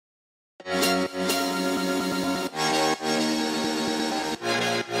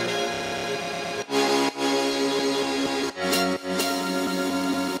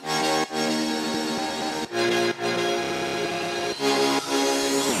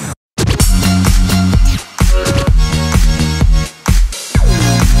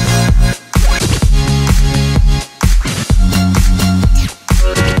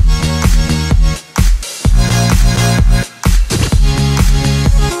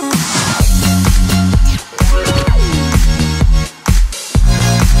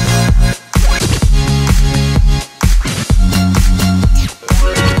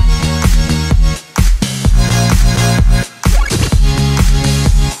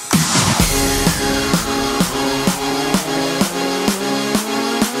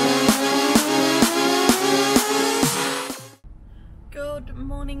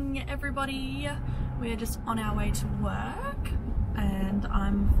just on our way to work and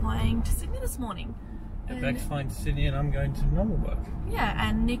I'm flying to Sydney this morning. Beck's flying to Sydney and I'm going to normal work. Yeah,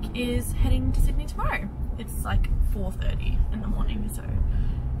 and Nick is heading to Sydney tomorrow. It's like 4:30 in the morning, so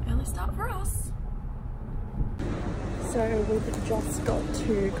early start for us. So we've just got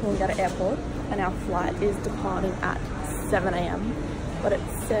to Coolangatta Airport and our flight is departing at 7 AM, but it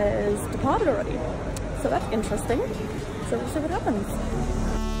says departed already. So that's interesting. So we'll see what happens.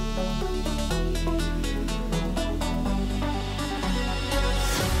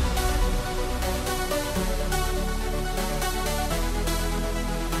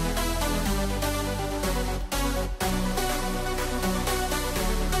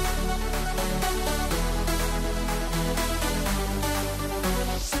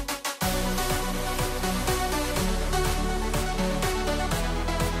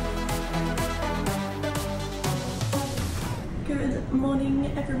 Good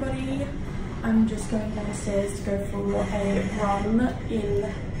morning, everybody. I'm just going downstairs to go for a run in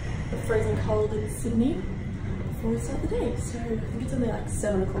the freezing cold in Sydney before we start the day. So I think it's only like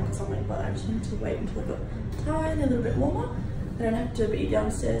 7 o'clock or something, but I just need to wait until I got tired and a little bit warmer. I don't have to be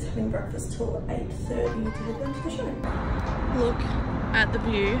downstairs having breakfast till 8:30 to head down to the show. Look at the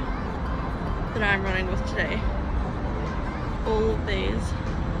view that I'm running with today. All of these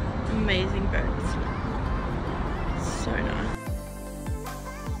amazing birds. So nice.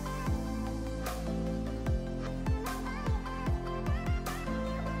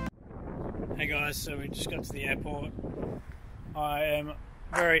 Hey guys, so we just got to the airport. I am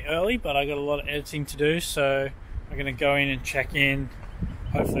very early, but I got a lot of editing to do, so I'm going to go in and check in.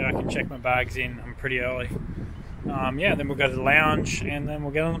 Hopefully I can check my bags in. I'm pretty early. Yeah, then we'll go to the lounge and then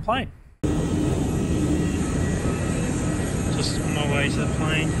we'll get on the plane. Just on my way to the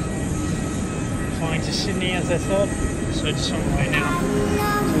plane. Flying to Sydney as I thought, so just on my way now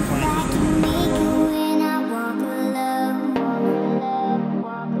to the plane.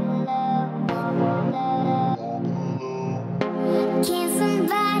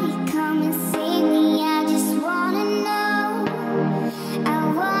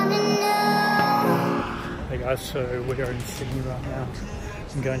 So we are in Sydney right now.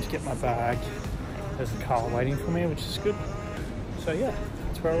 I'm going to get my bag. There's a car waiting for me, which is good. So yeah,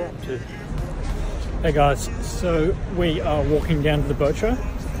 that's where we're up to. Hey guys, so we are walking down to the boat show.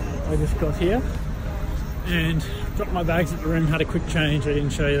 I just got here and dropped my bags at the room, had a quick change. I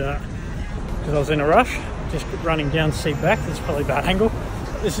didn't show you that because I was in a rush. Just running down to see back. That's probably a bad angle.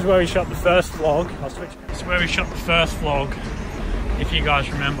 This is where we shot the first vlog. I'll switch. This is where we shot the first vlog, if you guys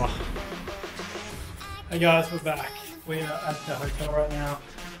remember. Hey guys, we're back. We are at the hotel right now.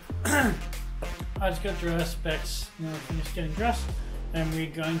 I just got dressed, Beck's now finished getting dressed, and we're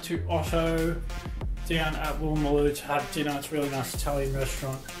going to Otto down at Woolloomooloo to have dinner. It's a really nice Italian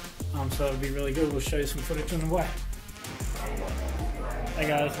restaurant, so it'll be really good. We'll show you some footage on the way. Hey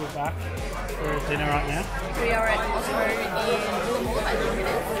guys, we're back. We're at dinner right now. We are at Otto in Woolloomooloo, I think it is.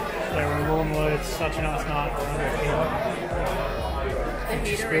 Yeah, we're in Woolloomooloo. It's such a nice night. The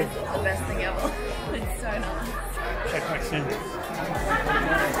heater is the best thing ever. It's so nice. Check back soon.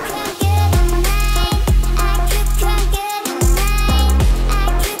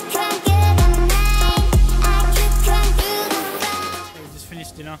 So we just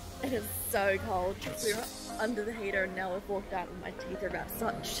finished dinner. It is so cold. We were under the heater and now we've walked out and my teeth are about to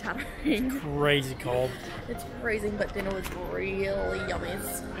start shattering. It's crazy cold. It's freezing, but dinner was really yummy.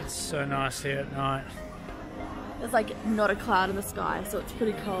 It's so nice here at night. There's like not a cloud in the sky, so it's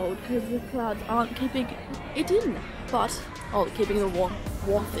pretty cold because the clouds aren't keeping it in, but keeping the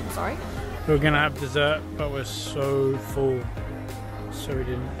warmth in. Sorry. We were gonna have dessert, but we're so full, so we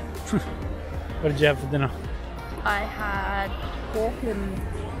didn't. What did you have for dinner? I had pork and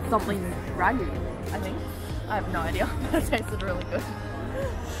something ragu, I think. I have no idea. That tasted really good.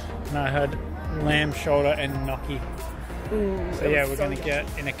 And I had lamb shoulder and gnocchi. Ooh, so yeah, we're gonna get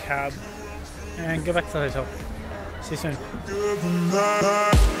in a cab and go back to the hotel. See you soon.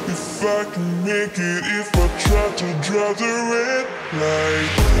 If I can make it, if I try to drive the red light,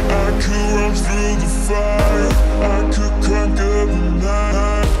 I could run through the fire, I could conquer the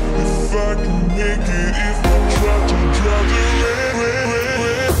night. If I can make it, if I try to drive the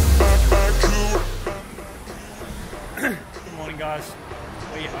red, I could. Good morning, guys.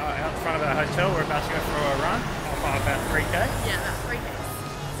 We are out front of our hotel. We're about to go for a run. About 3K. Yeah, about 3K.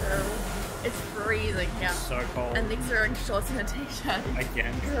 So it's freezing here. So cold. And Nick's wearing shorts and a t-shirt.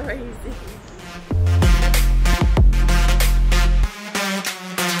 Again. Crazy.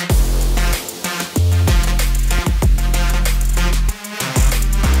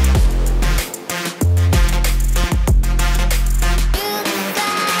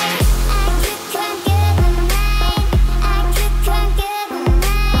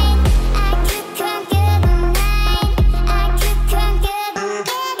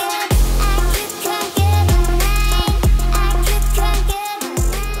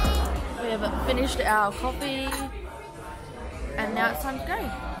 our coffee, and now it's time to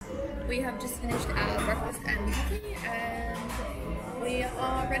go. We have just finished our breakfast and coffee, and we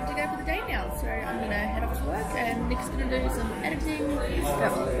are ready to go for the day now. So I'm gonna head off to work, and Nick's gonna do some editing, go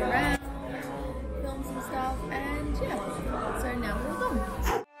look around, film some stuff, and yeah. So now we're all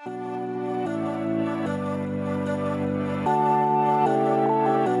done.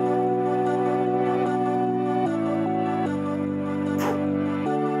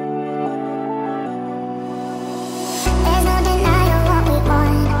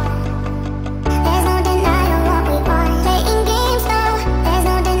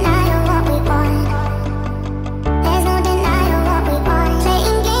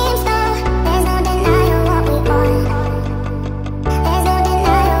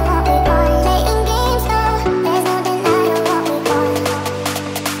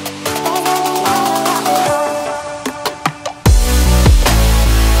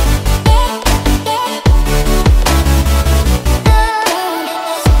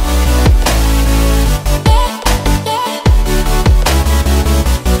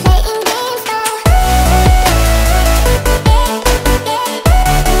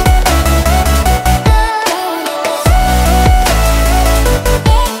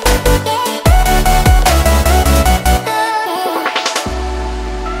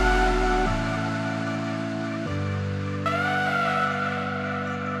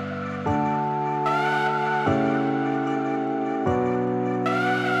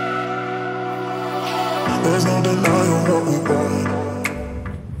 There's no denying what we want.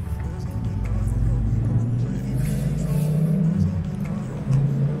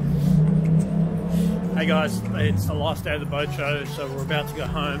 Hey guys, it's the last day of the boat show, so we're about to go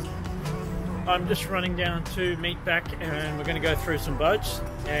home. I'm just running down to meet back, and we're going to go through some boats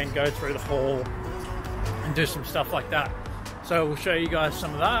and go through the hall and do some stuff like that. So we'll show you guys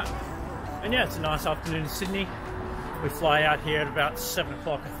some of that. And yeah, it's a nice afternoon in Sydney. We fly out here at about 7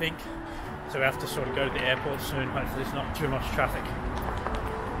 o'clock, I think. So we have to sort of go to the airport soon. Hopefully there's not too much traffic.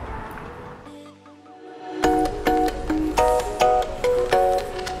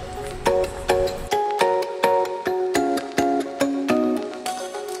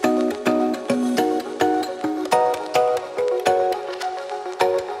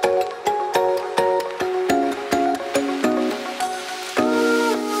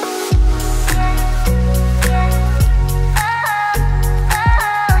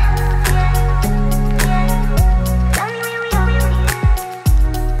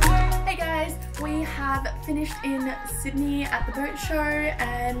 Finished in Sydney at the boat show,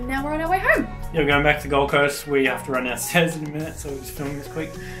 and now we're on our way home. Yeah, we're going back to Gold Coast. We have to run downstairs in a minute, so we'll just film this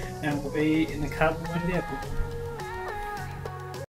quick, and we'll be in the cab when we go to the airport.